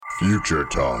Future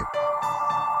Talk.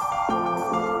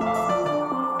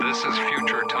 This is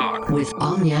Future Talk with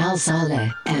Omnial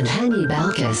Saleh and Hani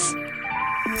Balkis.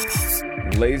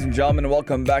 Ladies and gentlemen,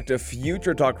 welcome back to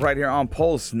Future Talk right here on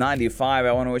Pulse 95.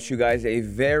 I want to wish you guys a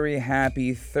very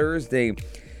happy Thursday.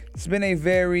 It's been a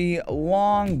very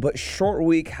long but short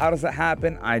week. How does that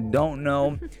happen? I don't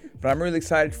know. But I'm really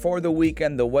excited for the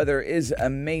weekend. The weather is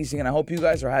amazing, and I hope you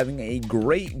guys are having a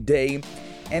great day.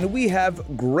 And we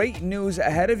have great news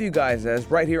ahead of you guys, as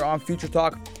right here on Future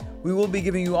Talk, we will be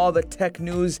giving you all the tech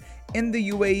news in the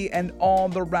UAE and all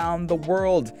around the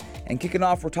world. And kicking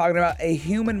off, we're talking about a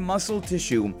human muscle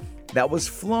tissue that was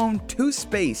flown to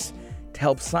space to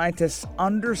help scientists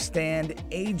understand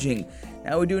aging.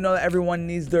 Now, we do know that everyone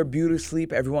needs their beauty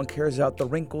sleep. Everyone cares about the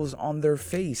wrinkles on their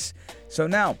face. So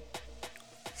now,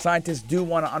 scientists do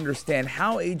want to understand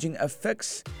how aging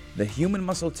affects the human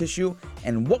muscle tissue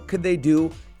and what could they do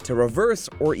to reverse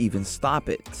or even stop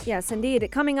it. Yes, indeed.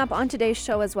 Coming up on today's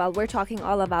show as well, we're talking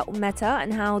all about Meta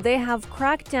and how they have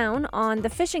cracked down on the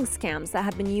phishing scams that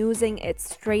have been using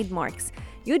its trademarks.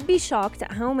 You'd be shocked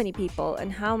at how many people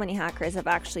and how many hackers have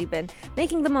actually been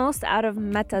making the most out of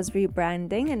Meta's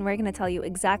rebranding, and we're going to tell you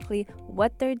exactly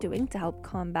what they're doing to help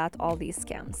combat all these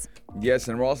scams. Yes,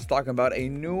 and we're also talking about a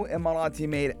new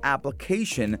Emirati-made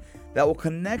application that will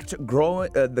connect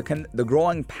the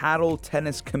growing paddle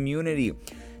tennis community.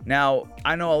 Now,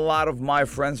 I know a lot of my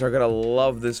friends are going to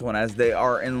love this one as they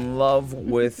are in love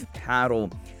with paddle.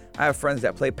 I have friends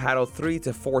that play paddle 3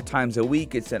 to 4 times a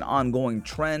week. It's an ongoing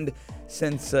trend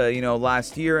since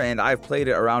last year, and I've played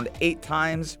it around 8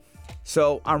 times.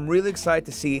 So I'm really excited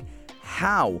to see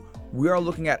how we are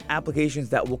looking at applications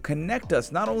that will connect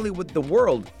us not only with the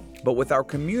world, but with our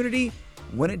community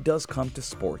when it does come to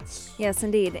sports. Yes,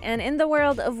 indeed. And in the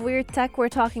world of weird tech, we're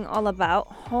talking all about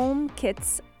home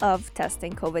kits of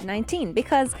testing COVID-19,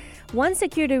 because one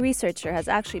security researcher has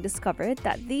actually discovered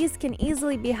that these can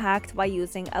easily be hacked by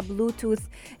using a Bluetooth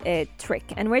trick.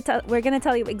 And we're going to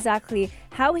tell you exactly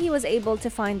how he was able to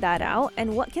find that out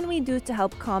and what can we do to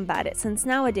help combat it, since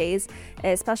nowadays,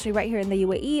 especially right here in the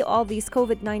UAE, all these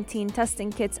COVID-19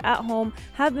 testing kits at home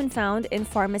have been found in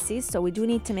pharmacies. So we do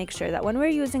need to make sure that when we're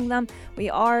using them, we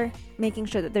are making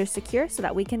sure that they're secure so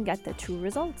that we can get the true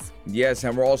results. Yes,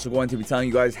 and we're also going to be telling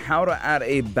you guys how to add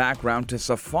a background to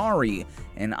Safari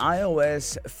in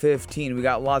iOS 15. We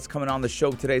got lots coming on the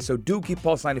show today, so do keep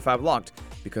Pulse 95 locked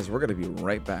because we're going to be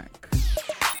right back.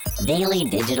 Daily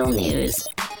digital news.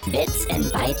 Bits and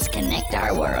bytes connect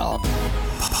our world.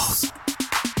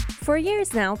 For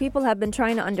years now, people have been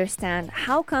trying to understand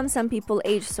how come some people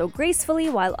age so gracefully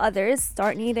while others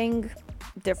start needing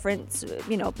different,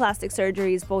 plastic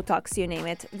surgeries, Botox, you name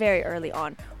it, very early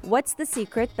on. What's the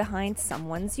secret behind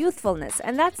someone's youthfulness?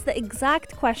 And that's the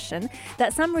exact question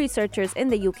that some researchers in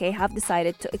the UK have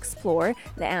decided to explore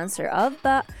the answer of,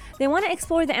 but they want to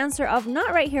explore the answer of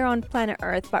not right here on planet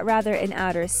Earth, but rather in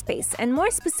outer space, and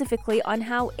more specifically on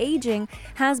how aging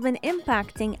has been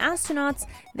impacting astronauts,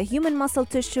 the human muscle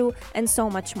tissue, and so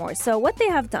much more. So what they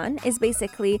have done is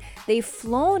basically they've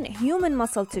flown human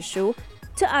muscle tissue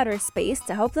to outer space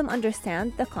to help them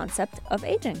understand the concept of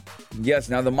aging. Yes,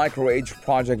 now the MicroAge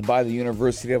project by the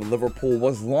University of Liverpool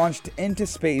was launched into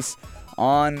space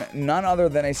on none other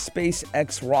than a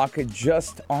SpaceX rocket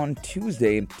just on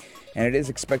Tuesday, and it is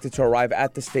expected to arrive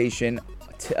at the station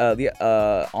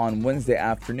on Wednesday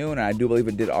afternoon, and I do believe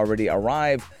it did already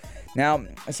arrive. Now,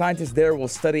 scientists there will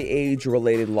study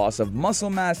age-related loss of muscle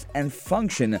mass and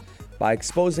function by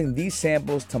exposing these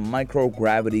samples to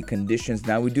microgravity conditions.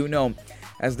 Now, we do know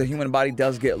as the human body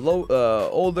does get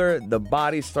older, the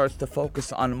body starts to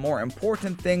focus on more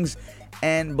important things,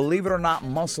 and believe it or not,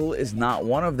 muscle is not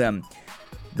one of them.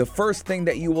 The first thing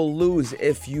that you will lose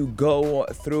if you go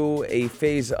through a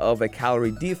phase of a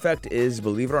calorie defect is,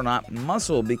 believe it or not,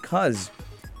 muscle, because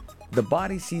the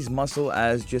body sees muscle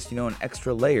as just, an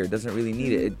extra layer. It doesn't really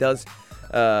need it. It does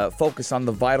focus on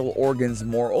the vital organs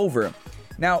moreover.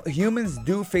 Now, humans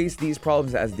do face these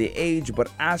problems as they age, but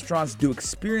astronauts do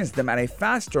experience them at a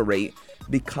faster rate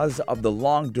because of the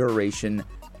long duration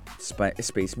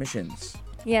space missions.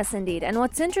 Yes, indeed. And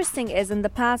what's interesting is in the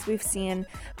past we've seen,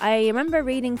 I remember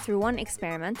reading through one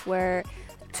experiment where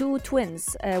 2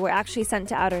 twins were actually sent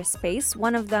to outer space.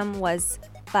 One of them was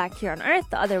back here on Earth,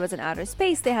 the other was in outer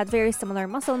space. They had very similar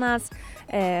muscle mass,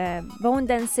 bone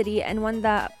density, and when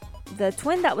the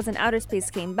twin that was in outer space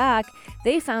came back,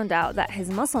 they found out that his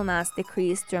muscle mass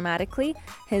decreased dramatically.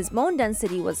 His bone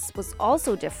density was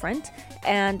also different,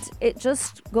 and it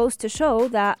just goes to show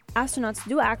that astronauts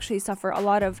do actually suffer a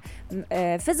lot of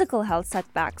physical health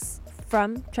setbacks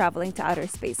from traveling to outer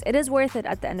space. It is worth it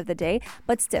at the end of the day,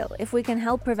 but still, if we can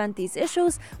help prevent these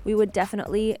issues, we would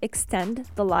definitely extend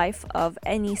the life of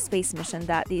any space mission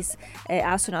that these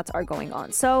astronauts are going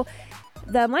on. So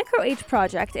the MicroAge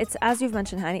project, it's, as you've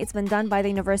mentioned, Hani, it's been done by the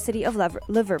University of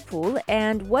Liverpool,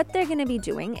 and what they're going to be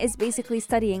doing is basically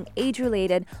studying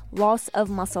age-related loss of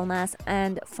muscle mass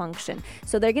and function.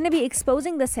 So they're going to be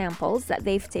exposing the samples that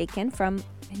they've taken from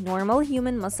normal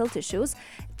human muscle tissues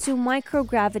to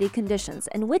microgravity conditions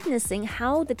and witnessing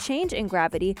how the change in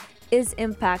gravity is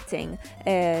impacting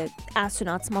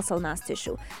astronauts' muscle mass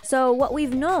tissue. So what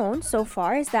we've known so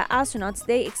far is that astronauts,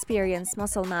 they experience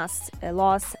muscle mass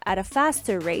loss at a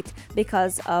faster rate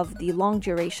because of the long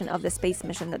duration of the space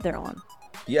mission that they're on.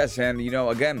 Yes, and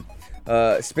again,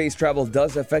 space travel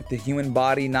does affect the human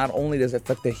body. Not only does it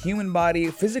affect the human body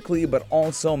physically, but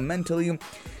also mentally.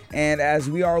 And as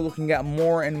we are looking at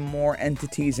more and more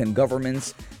entities and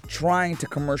governments trying to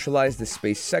commercialize the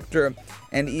space sector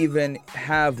and even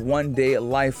have one day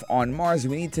life on Mars,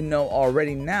 we need to know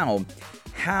already now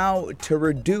how to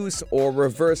reduce or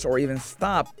reverse or even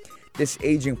stop this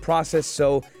aging process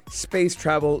so space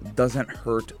travel doesn't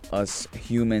hurt us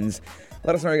humans.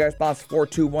 Let us know your guys' thoughts.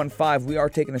 4215. We are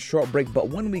taking a short break, but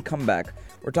when we come back,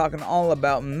 we're talking all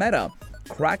about Meta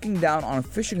cracking down on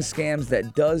phishing scams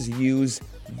that does use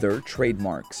their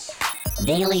trademarks.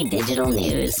 Daily digital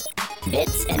news.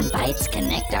 Bits and bytes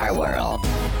connect our world.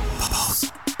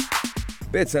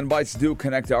 Bits and bytes do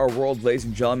connect our world, ladies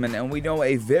and gentlemen, and we know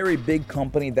a very big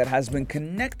company that has been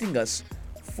connecting us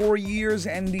for years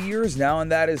and years now, and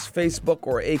that is Facebook,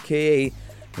 or AKA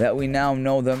that we now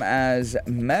know them as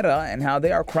Meta, and how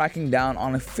they are cracking down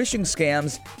on phishing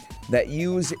scams that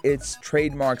use its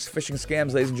trademarks. Phishing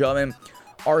scams, ladies and gentlemen,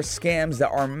 are scams that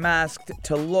are masked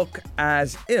to look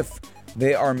as if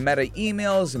they are Meta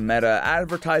emails, Meta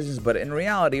advertisements, but in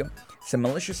reality, it's a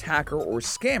malicious hacker or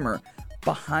scammer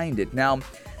behind it. Now,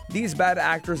 these bad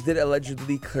actors did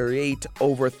allegedly create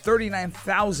over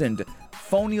 39,000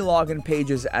 phony login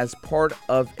pages as part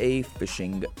of a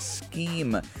phishing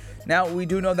scheme. Now, we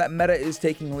do know that Meta is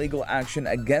taking legal action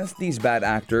against these bad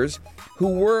actors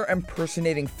who were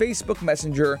impersonating Facebook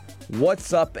Messenger,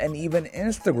 WhatsApp, and even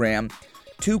Instagram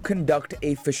to conduct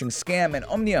a phishing scam. And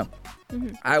Omnia,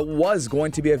 I was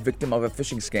going to be a victim of a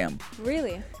phishing scam.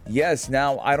 Really? Yes.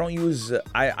 Now, I don't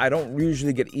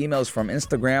usually get emails from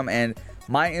Instagram, and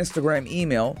my Instagram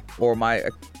email, or my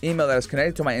email that is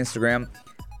connected to my Instagram,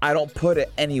 I don't put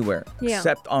it anywhere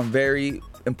except on very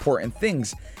important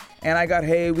things. And I got,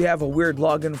 hey, we have a weird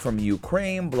login from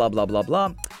Ukraine, blah, blah, blah,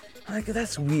 blah. I'm like,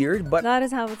 that's weird, but that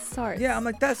is how it starts. Yeah, I'm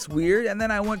like, that's weird. And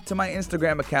then I went to my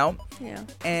Instagram account,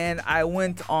 and I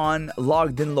went on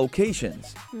logged in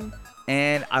locations,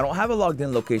 and I don't have a logged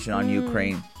in location on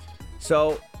Ukraine.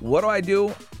 So what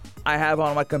do? I have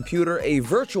on my computer a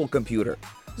virtual computer.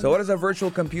 So what is a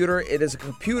virtual computer? It is a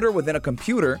computer within a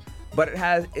computer, but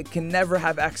it can never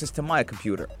have access to my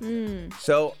computer.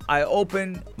 So I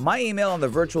open my email on the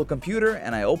virtual computer,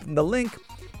 and I open the link,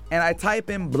 and I type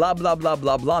in blah, blah, blah,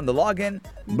 blah, blah on the login,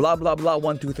 blah, blah, blah,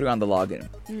 1, 2, 3 on the login.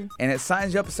 And it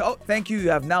signs you up. So, thank you. You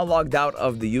have now logged out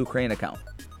of the Ukraine account.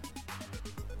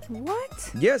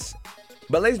 What? Yes.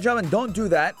 But ladies and gentlemen, don't do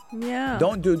that. Yeah.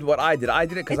 Don't do what I did. I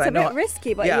did it because I know. It's a bit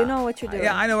risky, but you know what you're doing.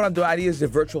 Yeah, I know what I'm doing. I used a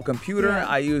virtual computer. Yeah.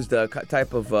 I used a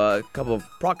type of couple of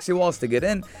proxy walls to get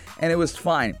in, and it was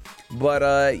fine. But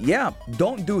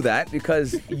don't do that,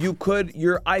 because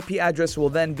your IP address will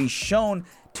then be shown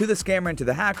to the scammer and to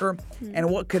the hacker. And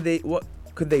what could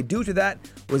they do to that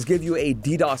was give you a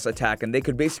DDoS attack, and they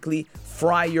could basically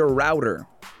fry your router.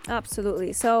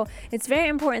 Absolutely. So it's very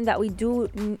important that we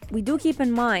do keep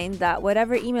in mind that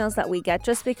whatever emails that we get,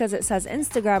 just because it says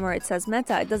Instagram or it says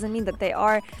Meta, it doesn't mean that they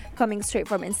are coming straight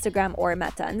from Instagram or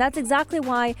Meta. And that's exactly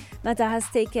why Meta has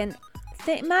taken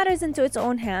matters into its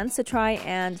own hands to try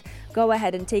and go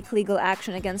ahead and take legal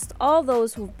action against all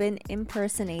those who've been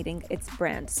impersonating its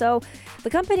brand. So the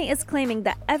company is claiming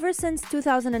that ever since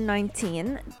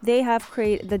 2019, they have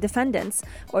created, the defendants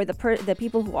or the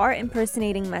people who are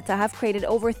impersonating Meta have created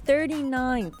over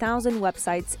 39,000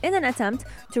 websites in an attempt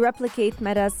to replicate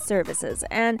Meta's services.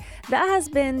 And that has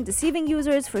been deceiving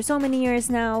users for so many years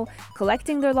now,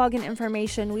 collecting their login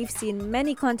information. We've seen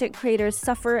many content creators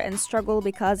suffer and struggle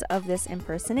because of this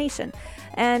impersonation.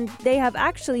 And they have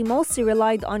actually mostly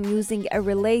relied on using a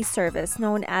relay service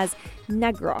known as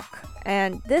Negrok.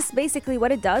 And this basically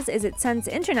what it does is it sends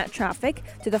internet traffic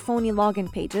to the phony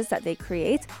login pages that they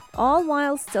create, all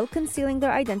while still concealing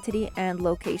their identity and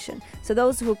location. So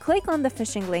those who click on the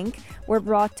phishing link were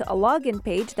brought to a login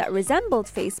page that resembled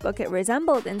Facebook, it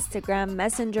resembled Instagram,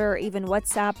 Messenger, or even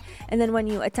WhatsApp. And then when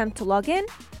you attempt to log in,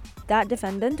 that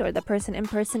defendant or the person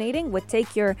impersonating would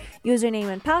take your username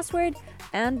and password,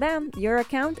 and bam, your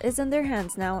account is in their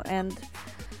hands now, and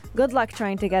good luck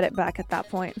trying to get it back at that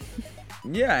point.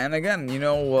 Yeah, and again, in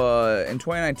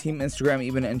 2019, Instagram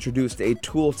even introduced a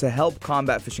tool to help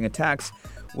combat phishing attacks,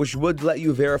 which would let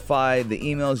you verify the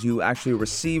emails you actually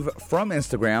receive from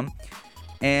Instagram.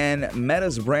 And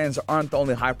Meta's brands aren't the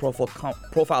only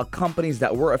high-profile companies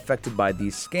that were affected by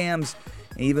these scams.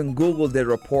 Even Google did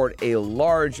report a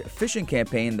large phishing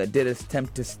campaign that did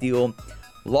attempt to steal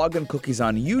login cookies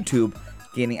on YouTube,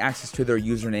 gaining access to their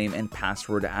username and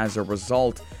password as a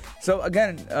result. So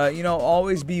again,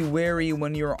 always be wary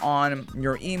when you're on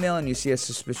your email and you see a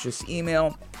suspicious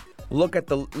email. Look at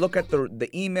the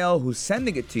email who's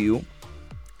sending it to you,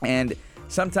 and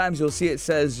sometimes you'll see it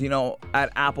says,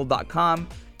 at apple.com,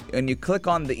 and you click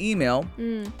on the email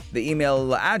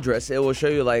address, it will show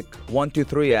you like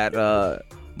 123 at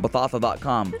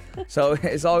batata.com. So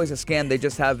it's always a scam.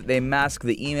 They mask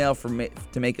the email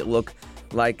to make it look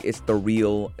like it's the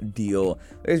real deal.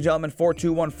 Ladies and gentlemen,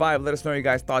 4215, let us know your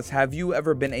guys' thoughts. Have you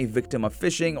ever been a victim of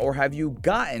phishing, or have you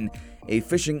gotten a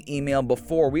phishing email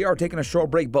before? We are taking a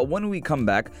short break, but when we come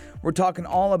back, we're talking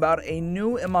all about a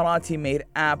new Emirati-made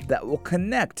app that will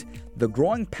connect the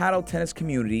growing paddle tennis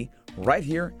community right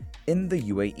here in the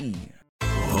UAE.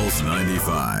 Pulse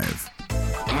 95.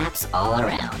 Apps all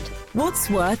around. What's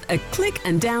worth a click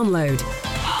and download?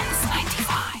 Pulse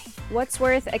 95. What's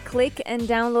worth a click and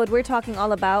download? We're talking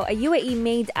all about a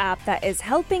UAE-made app that is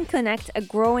helping connect a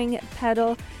growing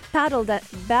paddle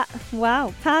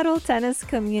tennis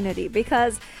community,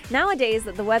 because nowadays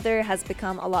the weather has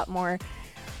become a lot more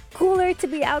cooler to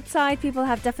be outside. People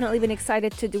have definitely been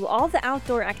excited to do all the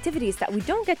outdoor activities that we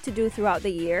don't get to do throughout the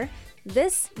year.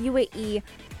 This UAE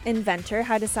inventor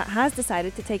has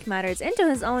decided to take matters into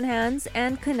his own hands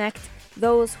and connect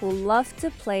those who love to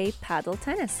play paddle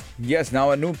tennis. Yes,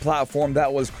 now a new platform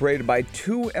that was created by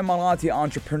two Emirati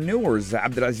entrepreneurs,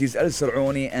 Abdulaziz Al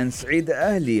Sar'ouni and Saeed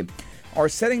Ahli, are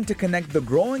setting to connect the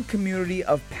growing community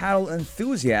of paddle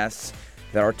enthusiasts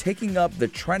that are taking up the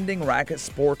trending racket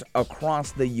sport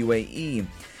across the UAE.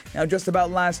 Now, just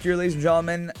about last year, ladies and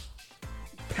gentlemen,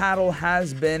 paddle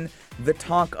has been the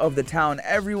talk of the town.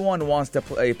 Everyone wants to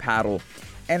play paddle.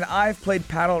 And I've played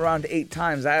paddle around 8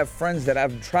 times. I have friends that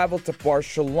have traveled to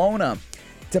Barcelona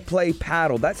to play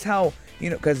paddle. That's how,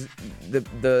 because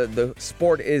the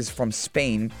sport is from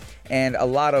Spain, and a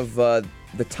lot of the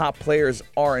top players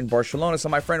are in Barcelona. So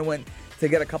my friend went to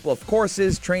get a couple of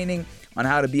courses, training on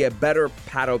how to be a better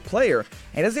paddle player.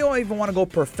 And he doesn't even want to go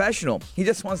professional. He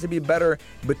just wants to be better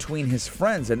between his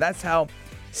friends. And that's how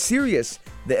serious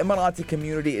the Emirati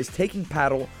community is taking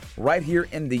paddle right here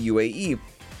in the UAE.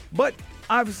 But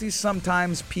obviously,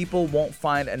 sometimes people won't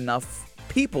find enough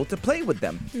people to play with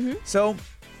them. So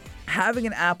having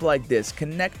an app like this,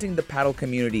 connecting the paddle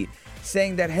community,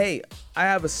 saying that, hey, I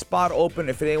have a spot open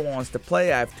if anyone wants to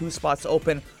play, I have 2 spots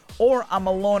open, or I'm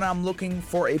alone, I'm looking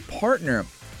for a partner.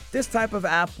 This type of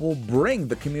app will bring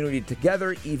the community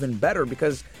together even better,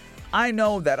 because I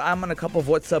know that I'm in a couple of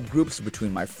WhatsApp groups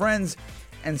between my friends,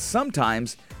 and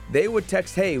sometimes they would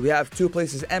text, hey, we have 2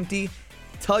 places empty,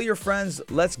 tell your friends,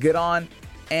 let's get on.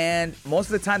 And most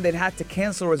of the time they'd have to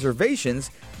cancel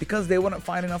reservations because they wouldn't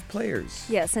find enough players.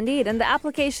 Yes, indeed. And the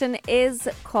application is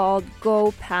called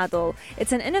Go Paddle.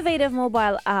 It's an innovative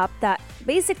mobile app that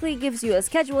basically gives you a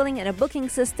scheduling and a booking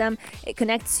system. It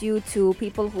connects you to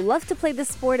people who love to play the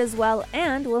sport as well,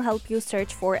 and will help you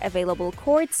search for available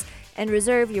courts and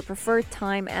reserve your preferred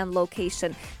time and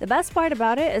location. The best part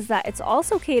about it is that it's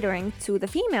also catering to the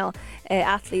female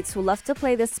athletes who love to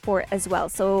play this sport as well.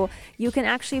 So you can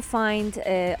actually find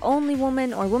only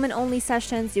women or women-only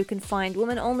sessions. You can find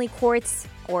women-only courts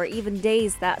or even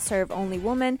days that serve only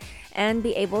women, and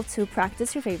be able to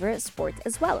practice your favorite sport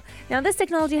as well. Now, this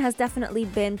technology has definitely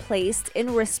been placed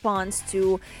in response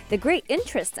to the great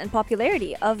interest and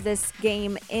popularity of this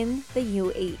game in the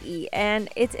UAE, and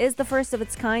it is the first of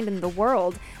its kind in the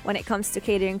world when it comes to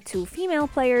catering to female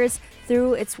players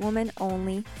through its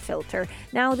woman-only filter.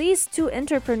 Now, these 2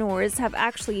 entrepreneurs have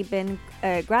actually been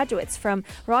graduates from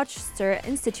Rochester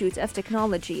Institute of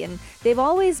Technology, and they've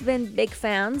always been big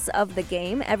fans of the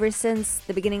game ever since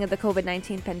the beginning of the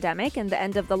COVID-19 pandemic and the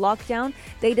end of the lockdown.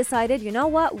 They decided, you know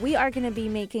what, we are going to be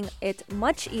making it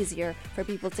much easier for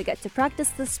people to get to practice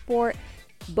the sport,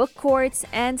 book courts,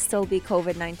 and still be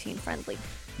COVID-19 friendly.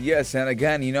 Yes, and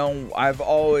again, I've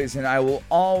always and I will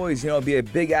always, be a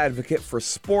big advocate for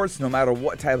sports, no matter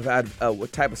what type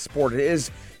of sport it is.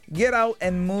 Get out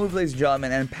and move, ladies and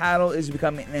gentlemen, and paddle is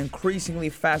becoming an increasingly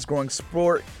fast-growing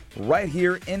sport right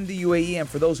here in the UAE. And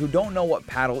for those who don't know what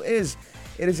paddle is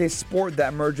it is a sport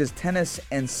that merges tennis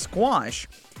and squash.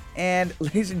 And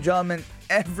ladies and gentlemen,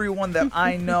 everyone that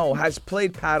I know has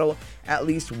played paddle at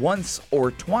least once or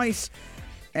twice.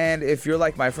 And if you're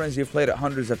like my friends, you've played it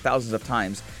hundreds of thousands of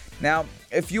times. Now,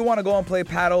 if you want to go and play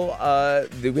paddle,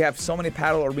 we have so many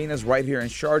paddle arenas right here in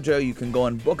Sharjah. You can go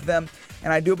and book them.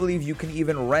 And I do believe you can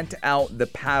even rent out the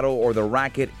paddle or the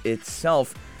racket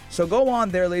itself. So go on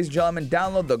there, ladies and gentlemen,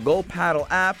 download the Go Paddle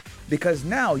app, because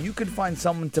now you can find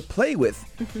someone to play with,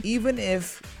 even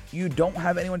if you don't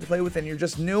have anyone to play with and you're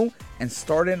just new and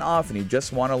starting off and you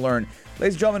just want to learn.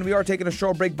 Ladies and gentlemen, we are taking a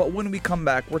short break, but when we come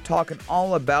back, we're talking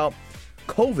all about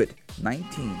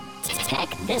COVID-19.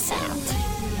 Check this out.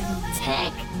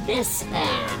 Check this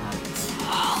out.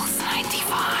 Pulse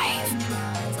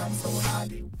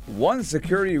 95. One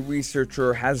security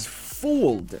researcher has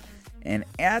fooled an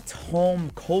at-home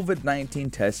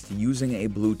COVID-19 test using a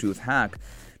Bluetooth hack.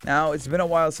 Now, it's been a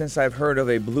while since I've heard of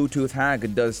a Bluetooth hack.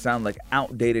 It does sound like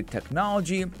outdated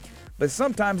technology, but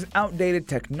sometimes outdated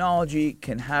technology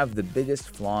can have the biggest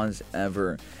flaws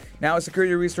ever. Now, a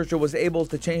security researcher was able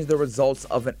to change the results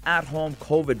of an at-home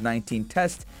COVID-19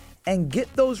 test and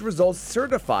get those results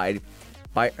certified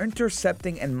by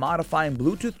intercepting and modifying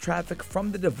Bluetooth traffic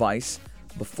from the device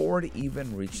before it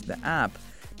even reached the app.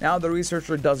 Now, the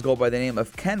researcher does go by the name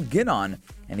of Ken Ginnon,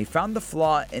 and he found the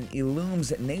flaw in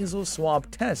Illum's nasal swab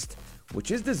test,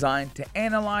 which is designed to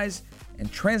analyze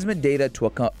and transmit data to a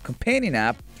companion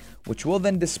app, which will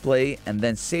then display and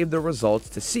then save the results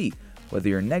to see whether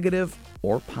you're negative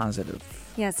or positive.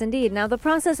 Yes, indeed. Now, the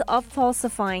process of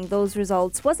falsifying those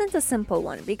results wasn't a simple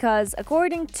one because,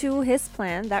 according to his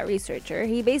plan, that researcher,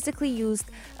 he basically used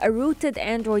a rooted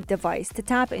Android device to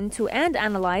tap into and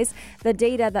analyze the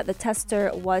data that the tester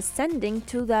was sending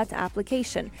to that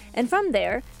application. And from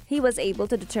there, he was able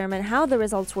to determine how the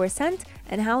results were sent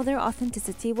and how their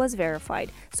authenticity was verified.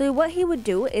 So what he would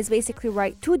do is basically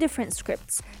write two different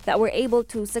scripts that were able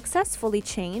to successfully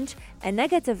change a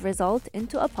negative result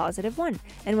into a positive one.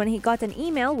 And when he got an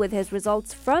email with his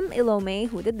results from Illum,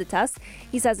 who did the test,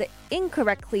 he says it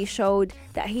incorrectly showed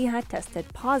that he had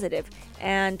tested positive.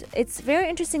 And it's very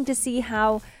interesting to see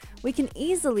how we can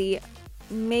easily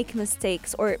make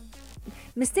mistakes, or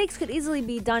mistakes could easily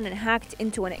be done and hacked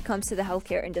into when it comes to the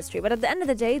healthcare industry. But at the end of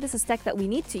the day, this is tech that we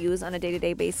need to use on a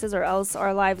day-to-day basis, or else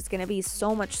our life is going to be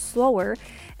so much slower.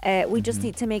 We just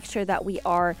need to make sure that we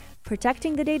are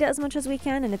protecting the data as much as we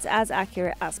can and it's as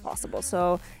accurate as possible.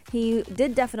 So he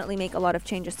did definitely make a lot of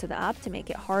changes to the app to make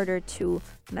it harder to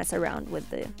mess around with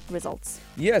the results.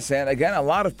 Yes, and again, a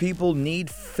lot of people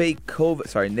need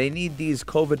they need these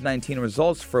COVID-19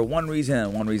 results for one reason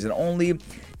and one reason only: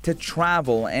 to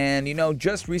travel. And you know,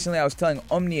 just recently I was telling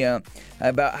Omnia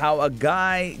about how a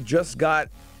guy just got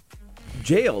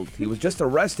jailed. He was just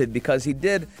arrested because he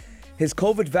did his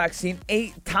COVID vaccine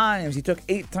 8 times. He took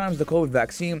 8 times the COVID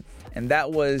vaccine, and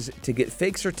that was to get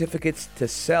fake certificates to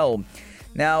sell.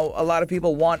 Now, a lot of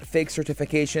people want fake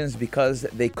certifications because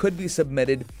they could be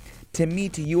submitted to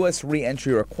meet U.S.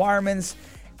 re-entry requirements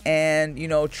and,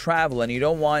 travel. And you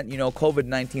don't want,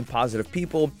 COVID-19 positive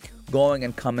people going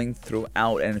and coming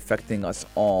throughout and infecting us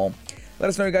all. Let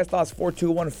us know your guys' thoughts,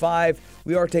 4215.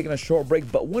 We are taking a short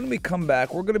break, but when we come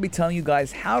back, we're going to be telling you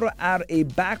guys how to add a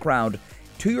background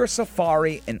to your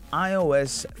Safari in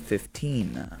iOS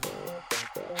 15.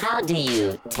 How do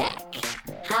you tech?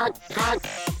 How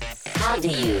do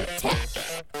you tech?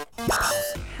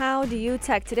 How do you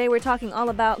tech? Today we're talking all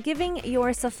about giving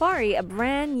your Safari a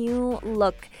brand new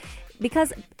look.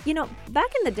 Because,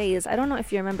 back in the days, I don't know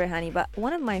if you remember, Hani, but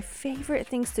one of my favorite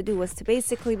things to do was to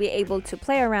basically be able to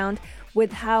play around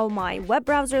with how my web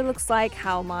browser looks like,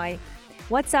 how my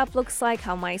WhatsApp looks like,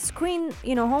 how my screen,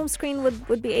 home screen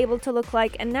would be able to look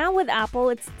like. And now with Apple,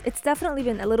 it's definitely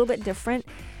been a little bit different.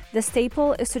 The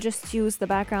staple is to just use the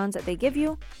backgrounds that they give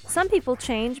you. Some people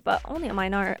change, but only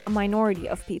a minority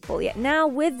of people. Yet now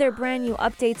with their brand new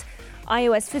updates,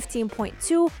 iOS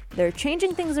 15.2, they're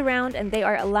changing things around and they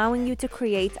are allowing you to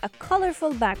create a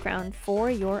colorful background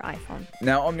for your iPhone.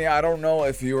 Now, Omnia, I don't know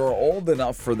if you're old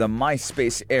enough for the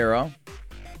MySpace era.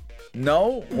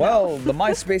 No? Well, the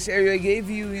MySpace area gave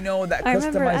you, that I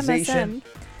customization.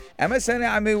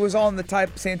 MSN, it was all in the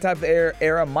same type of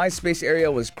era. MySpace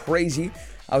area was crazy.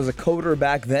 I was a coder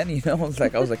back then, I was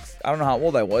like, I don't know how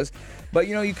old I was. But,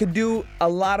 you could do a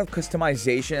lot of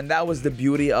customization, and that was the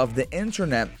beauty of the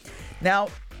internet. Now,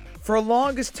 for the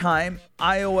longest time,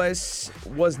 iOS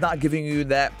was not giving you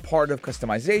that part of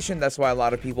customization. That's why a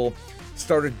lot of people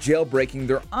started jailbreaking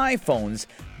their iPhones.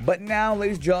 But now,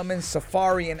 ladies and gentlemen,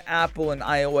 Safari and Apple and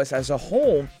iOS as a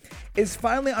whole is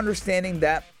finally understanding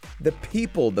that the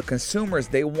people, the consumers,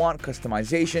 they want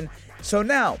customization. So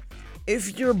now,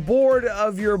 if you're bored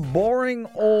of your boring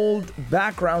old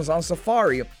backgrounds on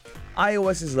Safari,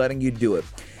 iOS is letting you do it.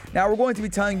 Now we're going to be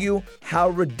telling you how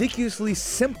ridiculously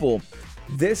simple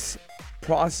this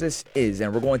process is,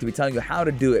 and we're going to be telling you how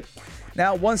to do it.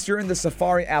 Now, once you're in the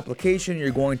Safari application,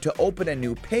 you're going to open a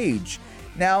new page.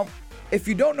 Now, if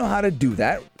you don't know how to do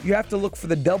that, you have to look for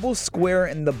the double square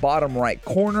in the bottom right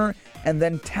corner and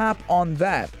then tap on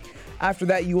that. After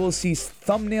that, you will see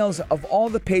thumbnails of all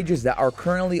the pages that are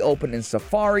currently open in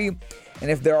Safari. And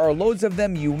if there are loads of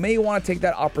them, you may want to take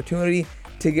that opportunity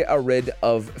to get rid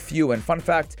of few. And fun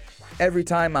fact, every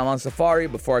time I'm on Safari,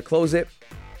 before I close it,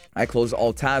 I close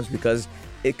all tabs because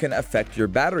it can affect your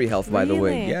battery health, by the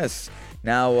way. Really? Yes.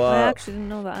 Now, I actually didn't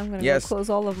know that. I'm going to yes. go close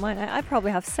all of mine. I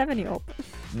probably have 70 open.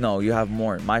 No, you have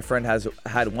more. My friend has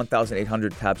had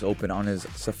 1,800 tabs open on his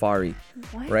Safari.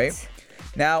 What? Right?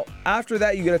 Now, after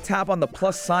that, you're going to tap on the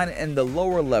plus sign in the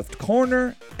lower left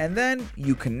corner, and then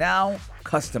you can now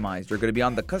customize. You're going to be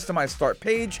on the Customize Start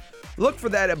page. Look for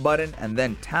that edit button, and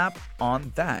then tap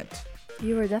on that.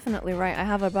 You were definitely right. I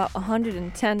have about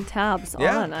 110 tabs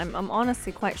on. I'm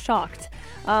honestly quite shocked.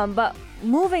 But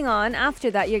moving on,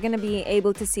 after that, you're going to be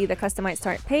able to see the Customize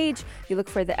Start page. You look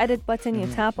for the edit button, you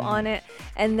tap on it,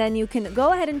 and then you can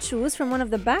go ahead and choose from one of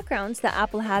the backgrounds that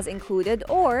Apple has included,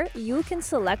 or you can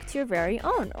select your very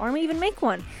own, or even make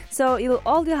one. So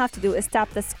all you have to do is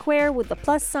tap the square with the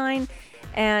plus sign,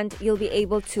 and you'll be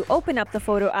able to open up the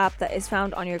photo app that is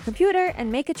found on your computer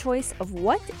and make a choice of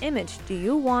what image do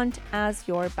you want as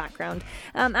your background.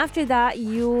 After that,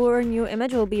 your new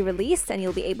image will be released and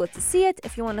you'll be able to see it.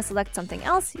 If you want to select something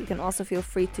else, you can also feel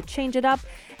free to change it up.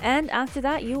 And after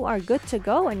that, you are good to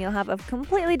go and you'll have a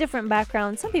completely different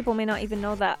background. Some people may not even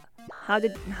know that.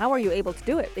 How are you able to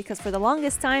do it? Because for the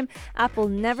longest time, Apple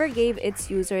never gave its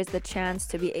users the chance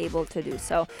to be able to do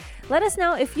so. Let us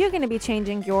know if you're going to be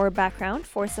changing your background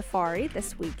for Safari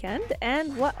this weekend,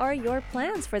 and what are your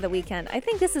plans for the weekend. I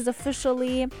think this is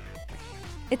officially,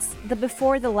 it's the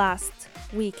before the last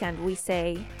weekend we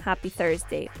say happy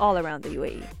Thursday all around the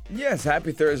UAE. Yes,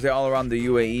 happy Thursday all around the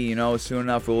UAE. You know, soon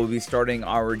enough we will be starting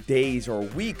our days or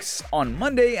weeks on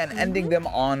Monday and ending them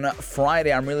on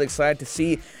Friday. I'm really excited to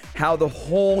see how the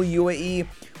whole UAE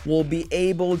will be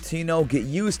able to, get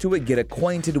used to it, get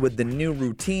acquainted with the new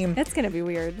routine. It's going to be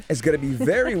weird. It's going to be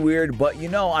very weird, but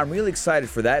I'm really excited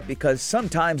for that because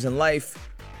sometimes in life,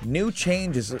 new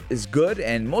change is good,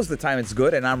 and most of the time it's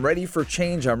good, and I'm ready for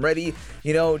change. I'm ready,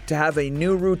 to have a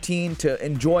new routine, to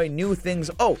enjoy new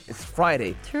things. Oh, it's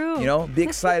Friday. True. Be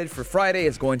excited for Friday.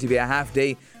 It's going to be a half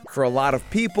day for a lot of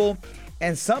people,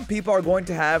 and some people are going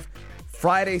to have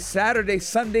Friday, Saturday,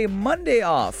 Sunday, Monday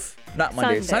off. Not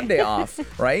Monday, Sunday off,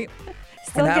 right?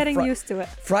 Still getting used to it.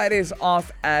 Friday's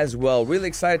off as well. Really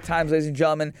excited times, ladies and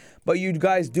gentlemen. But you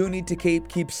guys do need to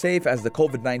keep safe as the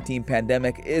COVID-19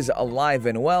 pandemic is alive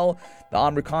and well. The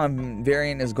Omicron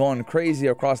variant is going crazy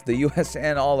across the U.S.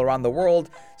 and all around the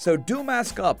world. So do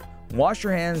mask up, wash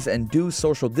your hands, and do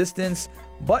social distance.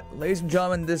 But, ladies and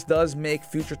gentlemen, this does make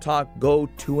Future Talk go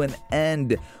to an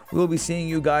end. We will be seeing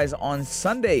you guys on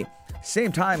Sunday.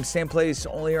 Same time, same place,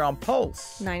 only here on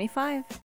Pulse 95.